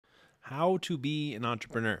how to be an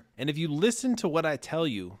entrepreneur. And if you listen to what I tell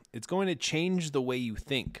you, it's going to change the way you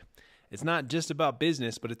think. It's not just about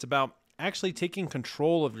business, but it's about actually taking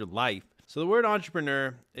control of your life. So the word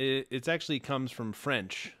entrepreneur, it actually comes from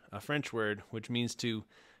French, a French word, which means to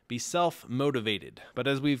be self-motivated. But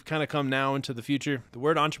as we've kind of come now into the future, the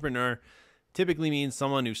word entrepreneur typically means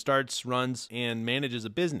someone who starts, runs, and manages a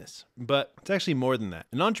business. But it's actually more than that.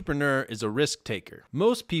 An entrepreneur is a risk taker.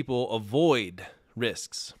 Most people avoid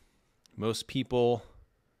risks. Most people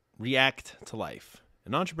react to life.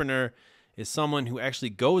 An entrepreneur is someone who actually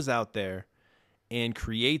goes out there and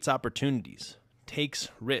creates opportunities, takes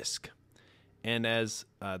risk. And as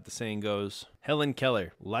the saying goes, Helen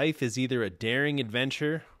Keller, life is either a daring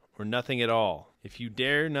adventure or nothing at all. If you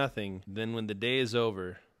dare nothing, then when the day is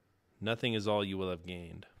over, nothing is all you will have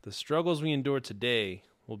gained. The struggles we endure today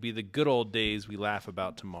will be the good old days we laugh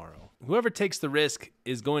about tomorrow. Whoever takes the risk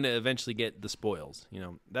is going to eventually get the spoils.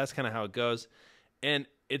 That's kind of how it goes. And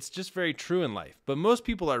it's just very true in life. But most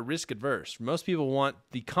people are risk adverse. Most people want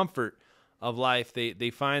the comfort of life.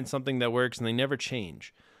 They find something that works and they never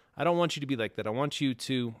change. I don't want you to be like that. I want you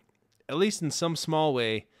to, at least in some small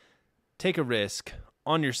way, take a risk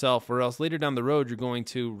on yourself, or else later down the road, you're going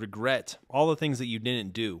to regret all the things that you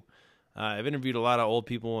didn't do. I've interviewed a lot of old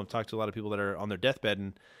people. I've talked to a lot of people that are on their deathbed,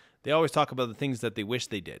 and they always talk about the things that they wish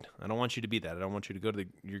they did. I don't want you to be that. I don't want you to go to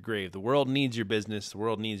your grave. The world needs your business. The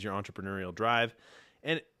world needs your entrepreneurial drive.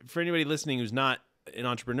 And for anybody listening who's not an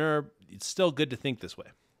entrepreneur, it's still good to think this way.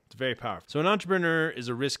 It's very powerful. So an entrepreneur is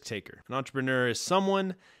a risk taker. An entrepreneur is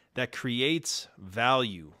someone that creates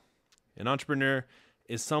value. An entrepreneur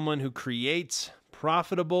is someone who creates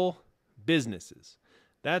profitable businesses.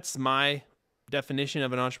 That's my definition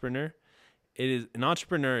of an entrepreneur. An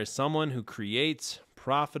entrepreneur is someone who creates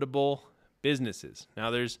profitable businesses.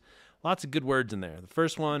 Now, there's lots of good words in there. The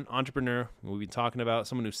first one, entrepreneur, we'll be talking about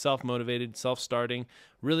someone who's self-motivated, self-starting,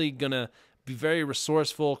 really gonna be very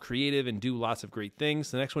resourceful, creative, and do lots of great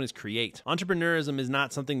things. The next one is create. Entrepreneurism is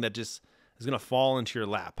not something that just is gonna fall into your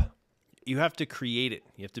lap. You have to create it.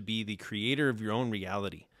 You have to be the creator of your own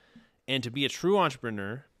reality. And to be a true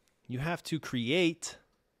entrepreneur, you have to create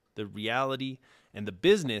the reality and the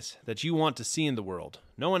business that you want to see in the world.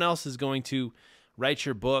 No one else is going to write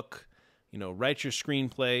your book, write your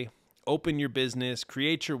screenplay, open your business,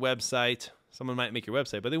 create your website. Someone might make your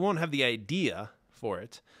website, but they won't have the idea for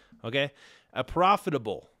it, okay? A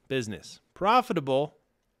profitable business. Profitable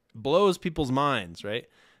blows people's minds, right?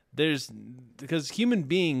 Because human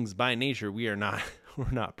beings by nature, we're not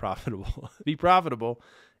profitable. To be profitable,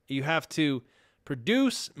 you have to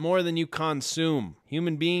produce more than you consume.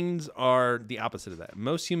 Human beings are the opposite of that.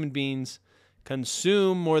 Most human beings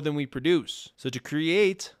consume more than we produce. So to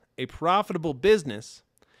create a profitable business,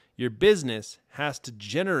 your business has to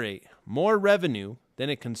generate more revenue than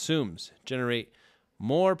it consumes, generate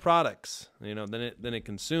more products, than it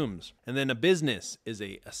consumes. And then a business is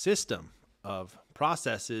a system of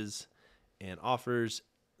processes and offers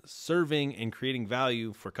serving and creating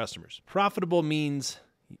value for customers. Profitable means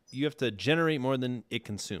you have to generate more than it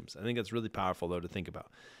consumes. I think that's really powerful, though, to think about.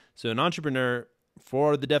 So an entrepreneur,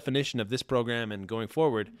 for the definition of this program and going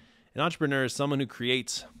forward, an entrepreneur is someone who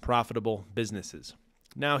creates profitable businesses.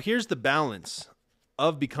 Now, here's the balance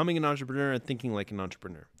of becoming an entrepreneur and thinking like an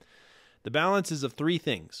entrepreneur. The balance is of three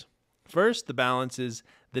things. First, the balance is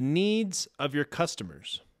the needs of your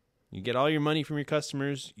customers. You get all your money from your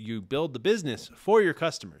customers. You build the business for your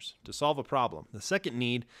customers to solve a problem. The second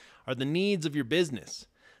need are the needs of your business.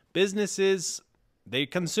 Businesses, they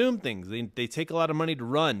consume things. They take a lot of money to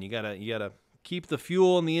run. You gotta keep the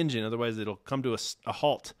fuel in the engine, otherwise it'll come to a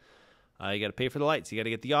halt. You gotta pay for the lights. You gotta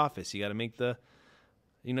get the office. You gotta make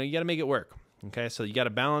you gotta make it work. Okay, so you gotta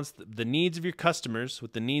balance the needs of your customers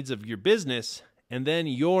with the needs of your business, and then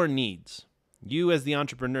your needs. You as the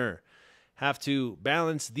entrepreneur have to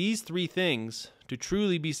balance these three things to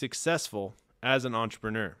truly be successful as an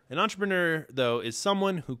entrepreneur. An entrepreneur, though, is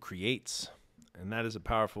someone who creates. And that is a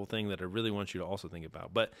powerful thing that I really want you to also think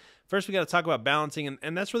about. But first, we got to talk about balancing,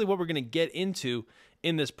 and that's really what we're going to get into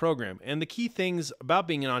in this program. And the key things about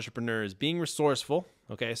being an entrepreneur is being resourceful.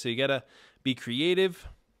 Okay, so you got to be creative,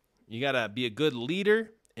 you got to be a good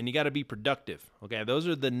leader, and you got to be productive. Okay, those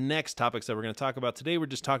are the next topics that we're going to talk about. Today, we're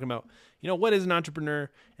just talking about, what is an entrepreneur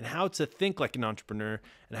and how to think like an entrepreneur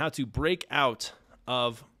and how to break out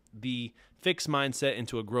of the fixed mindset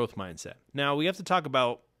into a growth mindset. Now, we have to talk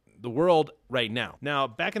about the world right now. Now,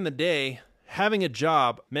 back in the day, having a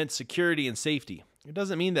job meant security and safety. It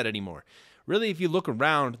doesn't mean that anymore. Really, if you look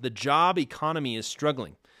around, the job economy is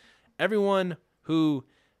struggling. Everyone who,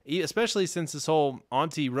 especially since this whole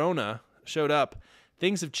Auntie Rona showed up,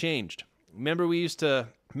 things have changed. Remember,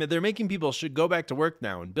 they're making people should go back to work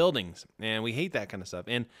now in buildings, and we hate that kind of stuff.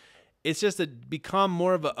 And it's just become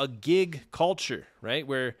more of a gig culture, right?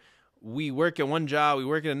 Where we work at one job, we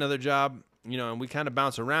work at another job, and we kind of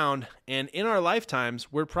bounce around. And in our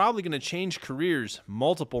lifetimes, we're probably going to change careers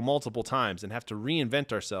multiple times and have to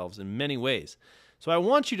reinvent ourselves in many ways. So I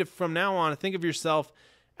want you to, from now on, think of yourself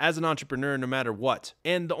as an entrepreneur no matter what.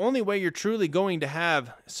 And the only way you're truly going to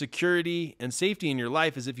have security and safety in your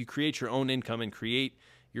life is if you create your own income and create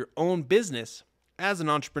your own business as an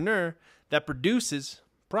entrepreneur that produces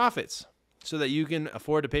profits so that you can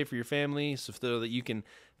afford to pay for your family, so that you can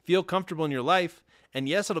feel comfortable in your life. And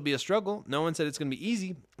yes, it'll be a struggle. No one said it's going to be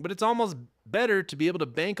easy, but it's almost better to be able to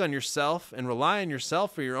bank on yourself and rely on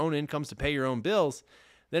yourself for your own incomes to pay your own bills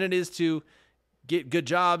than it is to get good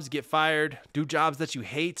jobs, get fired, do jobs that you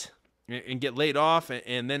hate, and get laid off,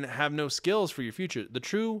 and then have no skills for your future. The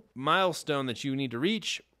true milestone that you need to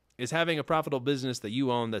reach is having a profitable business that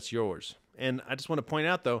you own that's yours. And I just want to point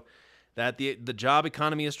out, though, that the job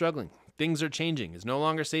economy is struggling. Things are changing. It's no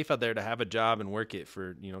longer safe out there to have a job and work it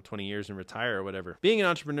for 20 years and retire or whatever. Being an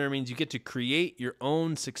entrepreneur means you get to create your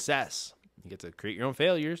own success. You get to create your own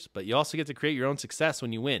failures, but you also get to create your own success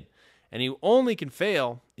when you win. And you only can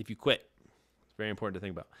fail if you quit. It's very important to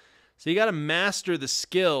think about. So you got to master the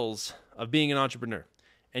skills of being an entrepreneur.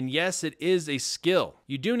 And yes, it is a skill.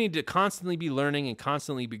 You do need to constantly be learning and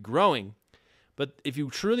constantly be growing. But if you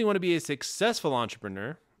truly want to be a successful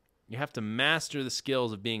entrepreneur, you have to master the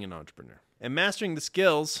skills of being an entrepreneur. And mastering the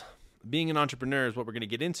skills of being an entrepreneur is what we're going to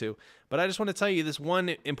get into. But I just want to tell you this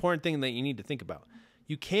one important thing that you need to think about.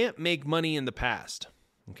 You can't make money in the past.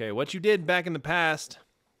 Okay, what you did back in the past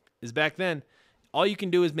is back then. All you can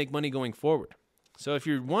do is make money going forward. So if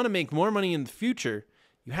you want to make more money in the future,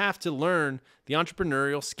 you have to learn the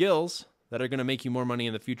entrepreneurial skills that are going to make you more money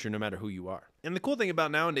in the future no matter who you are. And the cool thing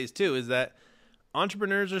about nowadays too is that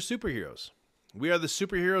entrepreneurs are superheroes. We are the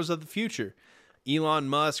superheroes of the future. Elon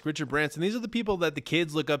Musk, Richard Branson, these are the people that the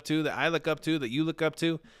kids look up to, that I look up to, that you look up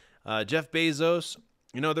to. Jeff Bezos,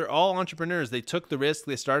 they're all entrepreneurs. They took the risk,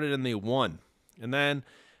 they started, and they won. And then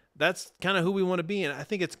that's kind of who we want to be. And I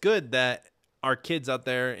think it's good that our kids out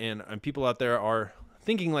there and people out there are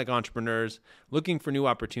thinking like entrepreneurs, looking for new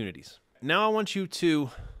opportunities. Now I want you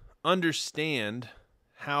to understand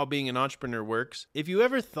how being an entrepreneur works. If you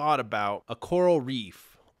ever thought about a coral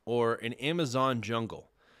reef or an Amazon jungle,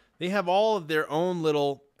 they have all of their own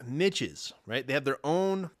little niches, right? They have their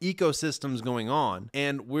own ecosystems going on.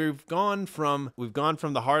 And we've gone from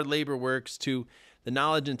the hard labor works to the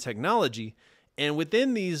knowledge and technology. And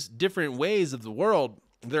within these different ways of the world,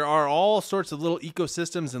 there are all sorts of little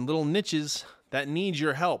ecosystems and little niches that need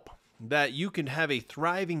your help, that you can have a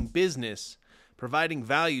thriving business providing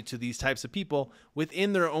value to these types of people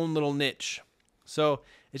within their own little niche. So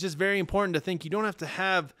it's just very important to think you don't have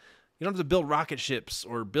to build rocket ships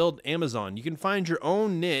or build Amazon. You can find your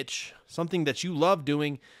own niche, something that you love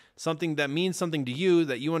doing, something that means something to you,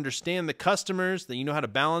 that you understand the customers, that you know how to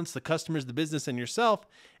balance the customers, the business, and yourself,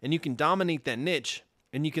 and you can dominate that niche,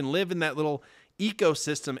 and you can live in that little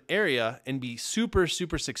ecosystem area and be super,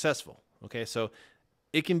 super successful. Okay, so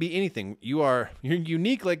it can be anything. You're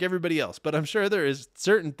unique like everybody else, but I'm sure there is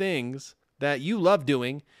certain things that you love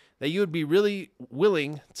doing that you would be really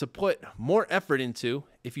willing to put more effort into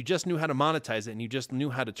if you just knew how to monetize it and you just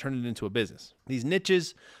knew how to turn it into a business. These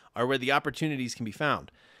niches are where the opportunities can be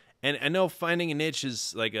found. And I know finding a niche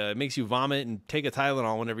is like makes you vomit and take a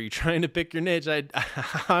Tylenol whenever you're trying to pick your niche.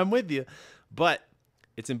 I'm with you. But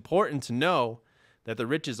it's important to know that the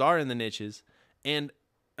riches are in the niches. And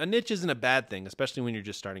a niche isn't a bad thing, especially when you're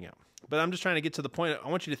just starting out. But I'm just trying to get to the point. I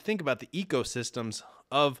want you to think about the ecosystems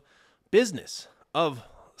of business, of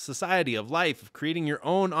society, of life, of creating your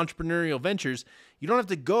own entrepreneurial ventures. You don't have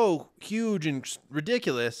to go huge and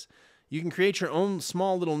ridiculous. You can create your own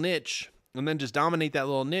small little niche and then just dominate that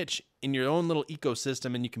little niche in your own little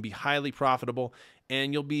ecosystem, and you can be highly profitable,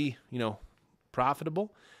 and you'll be,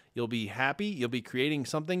 profitable. You'll be happy. You'll be creating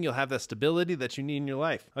something. You'll have that stability that you need in your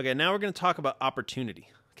life. Okay, now we're going to talk about opportunity.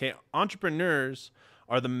 Okay, entrepreneurs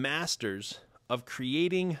are the masters of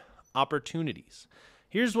creating opportunities.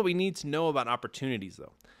 Here's what we need to know about opportunities,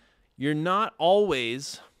 though. You're not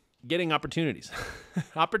always getting opportunities.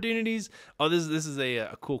 Opportunities, this is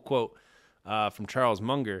a cool quote from Charles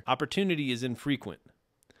Munger. Opportunity is infrequent.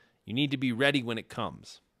 You need to be ready when it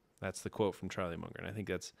comes. That's the quote from Charlie Munger, and I think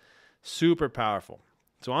that's super powerful.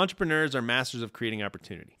 So entrepreneurs are masters of creating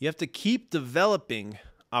opportunity. You have to keep developing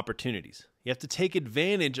opportunities. You have to take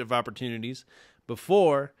advantage of opportunities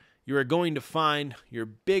before you are going to find your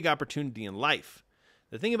big opportunity in life.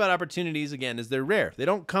 The thing about opportunities, again, is they're rare. They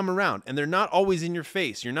don't come around, and they're not always in your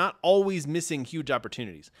face. You're not always missing huge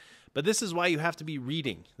opportunities. But this is why you have to be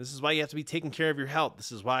reading. This is why you have to be taking care of your health.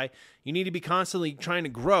 This is why you need to be constantly trying to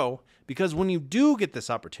grow, because when you do get this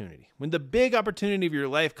opportunity, when the big opportunity of your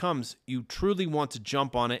life comes, you truly want to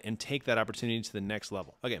jump on it and take that opportunity to the next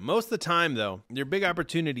level. Okay, most of the time, though, your big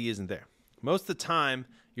opportunity isn't there. Most of the time,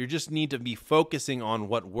 you just need to be focusing on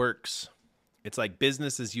what works. It's like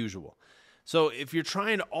business as usual. So if you're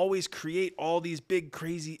trying to always create all these big,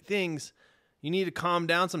 crazy things, you need to calm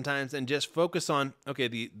down sometimes and just focus on, okay,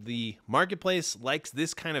 the marketplace likes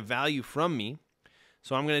this kind of value from me.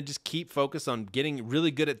 So I'm going to just keep focused on getting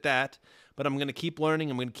really good at that. But I'm going to keep learning.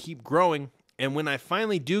 I'm going to keep growing. And when I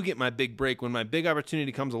finally do get my big break, when my big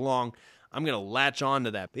opportunity comes along, I'm going to latch on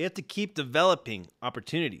to that. But you have to keep developing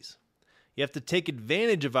opportunities. You have to take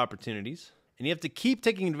advantage of opportunities. And you have to keep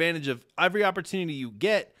taking advantage of every opportunity you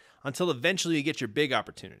get until eventually you get your big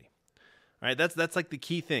opportunity. All right, that's like the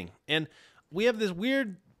key thing. And we have this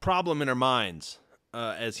weird problem in our minds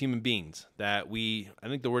as human beings that I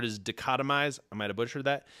think the word is dichotomize. I might have butchered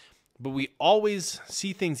that. But we always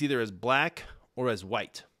see things either as black or as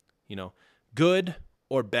white, good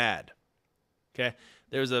or bad. Okay,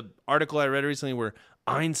 there's an article I read recently where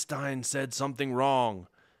Einstein said something wrong.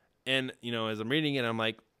 And, as I'm reading it, I'm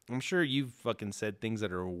like, I'm sure you've fucking said things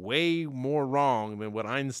that are way more wrong than what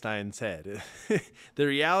Einstein said. The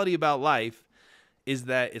reality about life is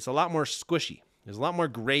that it's a lot more squishy. There's a lot more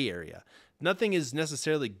gray area. Nothing is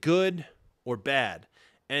necessarily good or bad.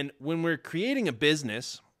 And when we're creating a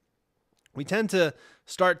business, we tend to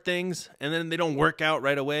start things and then they don't work out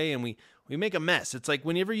right away and we make a mess. It's like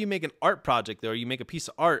whenever you make an art project or you make a piece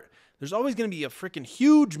of art, there's always going to be a freaking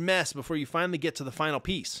huge mess before you finally get to the final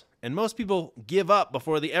piece. And most people give up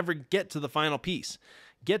before they ever get to the final piece.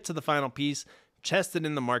 Get to the final piece, test it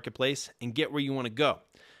in the marketplace, and get where you want to go.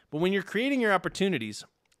 But when you're creating your opportunities,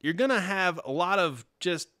 you're going to have a lot of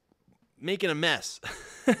just making a mess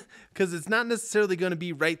because it's not necessarily going to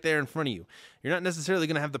be right there in front of you. You're not necessarily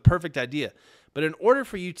going to have the perfect idea. But in order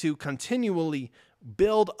for you to continually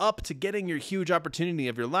build up to getting your huge opportunity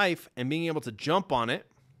of your life and being able to jump on it,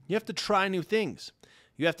 you have to try new things.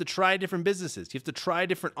 You have to try different businesses. You have to try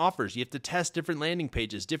different offers. You have to test different landing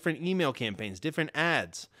pages, different email campaigns, different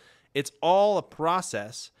ads. It's all a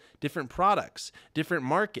process, different products, different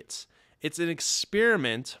markets. It's an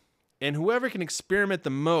experiment, and whoever can experiment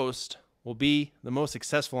the most will be the most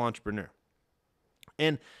successful entrepreneur.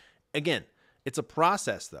 And again, it's a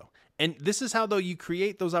process though. And this is how though you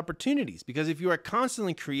create those opportunities, because if you are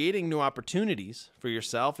constantly creating new opportunities for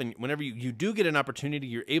yourself, and whenever you do get an opportunity,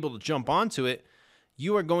 you're able to jump onto it,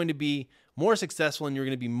 you are going to be more successful and you're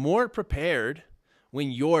going to be more prepared when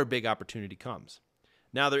your big opportunity comes.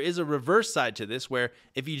 Now, there is a reverse side to this where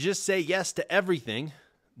if you just say yes to everything,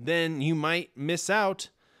 then you might miss out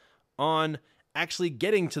on actually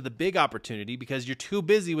getting to the big opportunity because you're too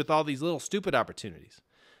busy with all these little stupid opportunities.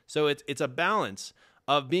 So it's a balance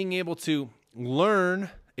of being able to learn,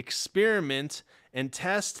 experiment, and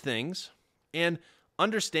test things and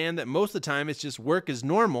understand that most of the time it's just work as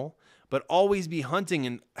normal, but always be hunting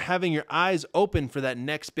and having your eyes open for that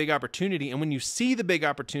next big opportunity. And when you see the big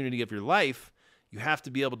opportunity of your life, you have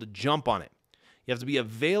to be able to jump on it. You have to be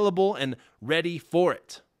available and ready for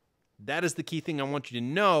it. That is the key thing I want you to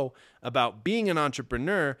know about being an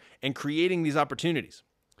entrepreneur and creating these opportunities.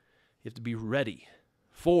 You have to be ready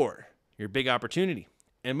for your big opportunity.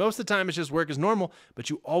 And most of the time it's just work as normal, but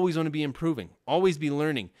you always want to be improving, always be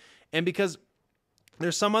learning. And because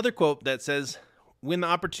there's some other quote that says, when the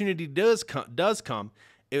opportunity does come,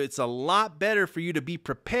 it's a lot better for you to be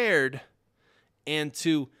prepared and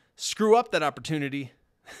to screw up that opportunity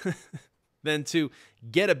than to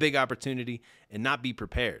get a big opportunity and not be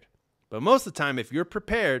prepared. But most of the time, if you're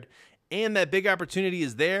prepared and that big opportunity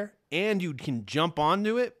is there and you can jump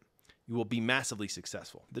onto it, you will be massively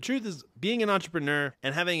successful. The truth is, being an entrepreneur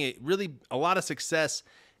and having a lot of success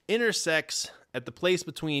intersects at the place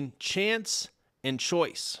between chance and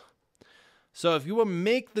choice. So if you will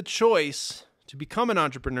make the choice to become an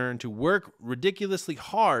entrepreneur and to work ridiculously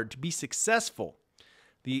hard to be successful,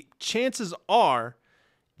 the chances are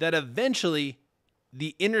that eventually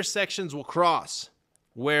the intersections will cross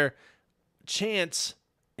where chance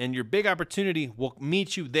and your big opportunity will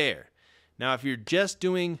meet you there. Now, if you're just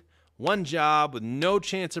doing one job with no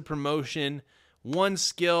chance of promotion, one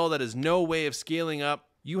skill that is no way of scaling up,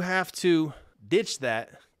 you have to ditch that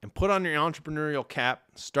and put on your entrepreneurial cap,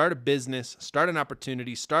 start a business, start an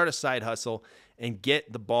opportunity, start a side hustle, and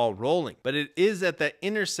get the ball rolling. But it is at that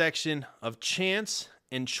intersection of chance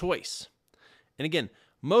and choice. And again,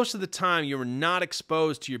 most of the time you are not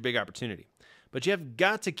exposed to your big opportunity. But you have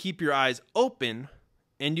got to keep your eyes open,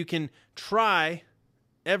 and you can try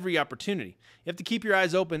every opportunity. You have to keep your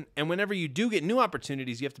eyes open, and whenever you do get new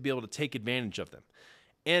opportunities, you have to be able to take advantage of them.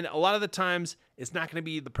 And a lot of the times, it's not going to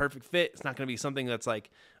be the perfect fit. It's not going to be something that's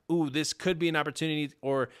like, ooh, this could be an opportunity,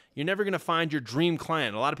 or you're never going to find your dream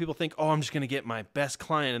client. A lot of people think, oh, I'm just going to get my best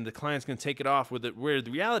client, and the client's going to take it off with it, where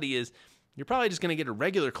the reality is you're probably just going to get a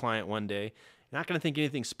regular client one day. You're not going to think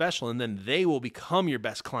anything special, and then they will become your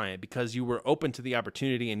best client because you were open to the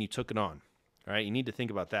opportunity and you took it on. All right, you need to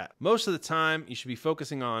think about that. Most of the time, you should be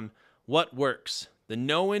focusing on what works, the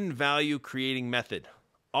known value creating method.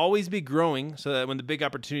 Always be growing so that when the big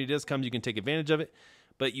opportunity does come, you can take advantage of it.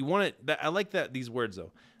 But you want it, I like these words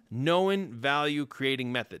though. Known value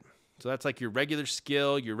creating method. So that's like your regular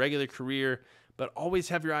skill, your regular career, but always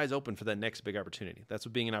have your eyes open for that next big opportunity. That's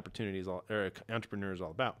what being an entrepreneur is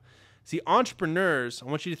all about. See, entrepreneurs, I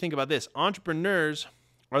want you to think about this. Entrepreneurs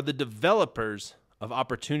are the developers of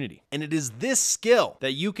opportunity. And it is this skill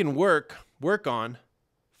that you can work on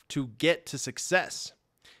to get to success.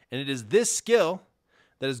 And it is this skill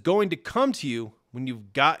that is going to come to you when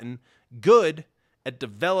you've gotten good at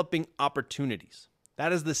developing opportunities.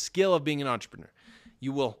 That is the skill of being an entrepreneur.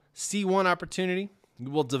 You will see one opportunity,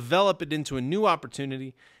 you will develop it into a new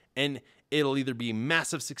opportunity, and it'll either be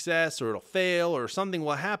massive success or it'll fail or something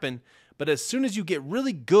will happen. But as soon as you get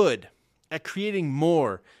really good at creating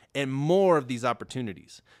more and more of these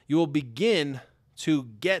opportunities, you will begin to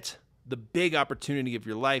get the big opportunity of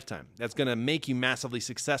your lifetime that's going to make you massively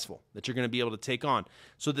successful, that you're going to be able to take on.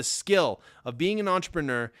 So the skill of being an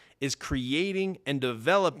entrepreneur is creating and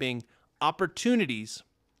developing opportunities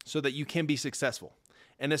so that you can be successful.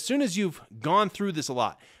 And as soon as you've gone through this a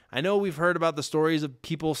lot, I know we've heard about the stories of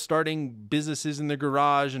people starting businesses in their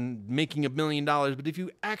garage and making $1 million, but if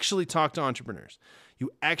you actually talk to entrepreneurs,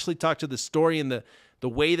 you actually talk to the story and the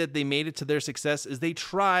way that they made it to their success is they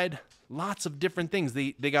tried lots of different things.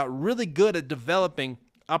 They got really good at developing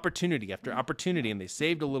opportunity after opportunity, and they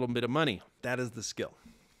saved a little bit of money. That is the skill.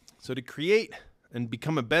 So to create and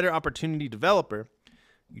become a better opportunity developer,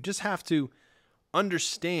 you just have to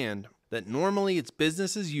understand that normally it's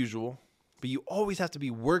business as usual, but you always have to be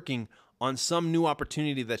working on some new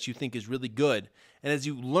opportunity that you think is really good. And as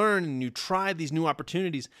you learn and you try these new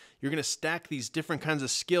opportunities, you're going to stack these different kinds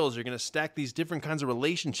of skills. You're going to stack these different kinds of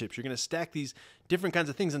relationships. You're going to stack these different kinds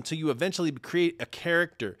of things until you eventually create a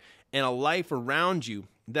character and a life around you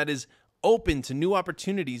that is open to new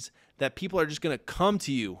opportunities that people are just going to come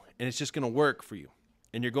to you and it's just going to work for you.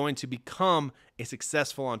 And you're going to become a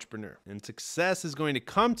successful entrepreneur. And success is going to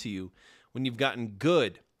come to you when you've gotten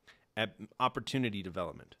good at opportunity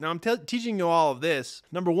development. Now, I'm teaching you all of this,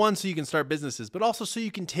 number one, so you can start businesses, but also so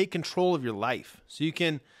you can take control of your life. So you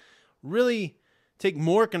can really take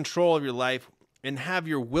more control of your life and have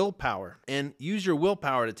your willpower and use your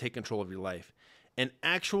willpower to take control of your life and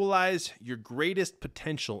actualize your greatest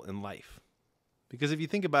potential in life. Because if you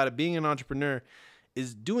think about it, being an entrepreneur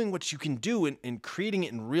is doing what you can do and creating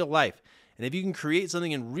it in real life. And if you can create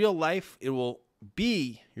something in real life, it will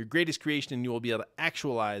be your greatest creation and you will be able to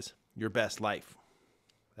actualize your best life.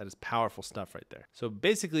 That is powerful stuff right there. So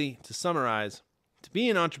basically, to summarize, to be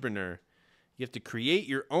an entrepreneur, you have to create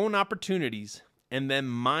your own opportunities and then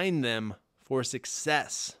mine them for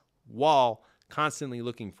success while constantly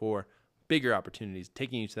looking for bigger opportunities,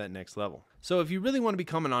 taking you to that next level. So if you really want to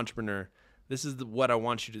become an entrepreneur, this is what I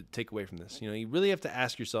want you to take away from this. You really have to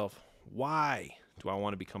ask yourself, why do I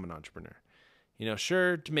want to become an entrepreneur?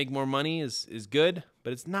 Sure, to make more money is good,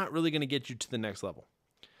 but it's not really going to get you to the next level.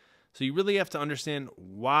 So you really have to understand,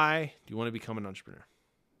 why do you want to become an entrepreneur?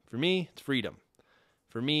 For me, it's freedom.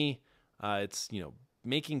 For me, it's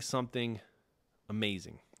making something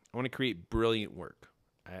amazing. I want to create brilliant work.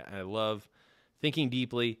 I love thinking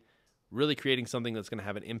deeply, really creating something that's going to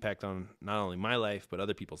have an impact on not only my life, but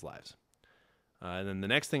other people's lives. And then the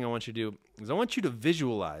next thing I want you to do is I want you to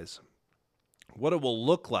visualize what it will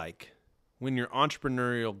look like when your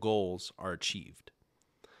entrepreneurial goals are achieved.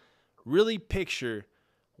 Really picture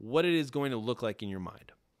what it is going to look like in your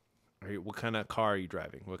mind. Right? What kind of car are you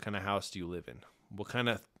driving? What kind of house do you live in? What kind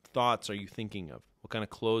of thoughts are you thinking of? What kind of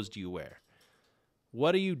clothes do you wear?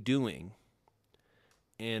 What are you doing?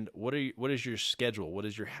 And what is your schedule? What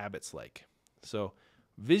is your habits like? So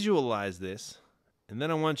visualize this, and then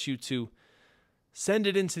I want you to send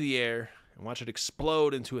it into the air and watch it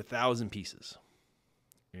explode into 1,000 pieces.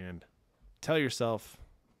 And tell yourself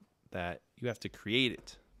that you have to create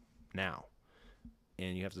it now.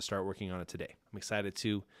 And you have to start working on it today. I'm excited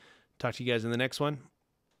to talk to you guys in the next one.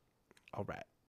 All right.